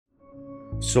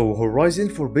So Horizon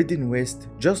Forbidden West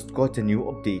just got a new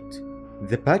update.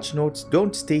 The patch notes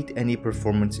don't state any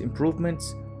performance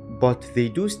improvements, but they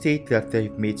do state that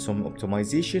they've made some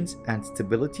optimizations and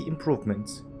stability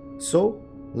improvements. So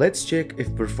let's check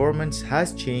if performance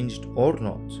has changed or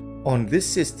not. On this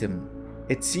system,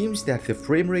 it seems that the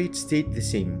frame rate stayed the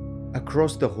same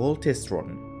across the whole test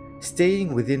run,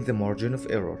 staying within the margin of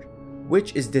error,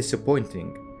 which is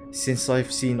disappointing since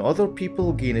I've seen other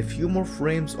people gain a few more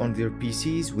frames on their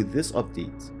PCs with this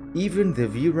update. Even the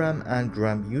VRAM and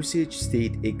RAM usage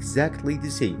stayed exactly the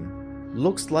same.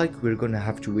 Looks like we're gonna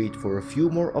have to wait for a few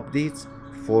more updates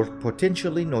for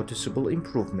potentially noticeable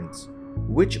improvements,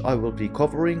 which I will be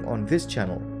covering on this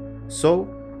channel. So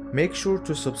make sure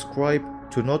to subscribe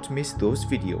to not miss those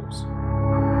videos.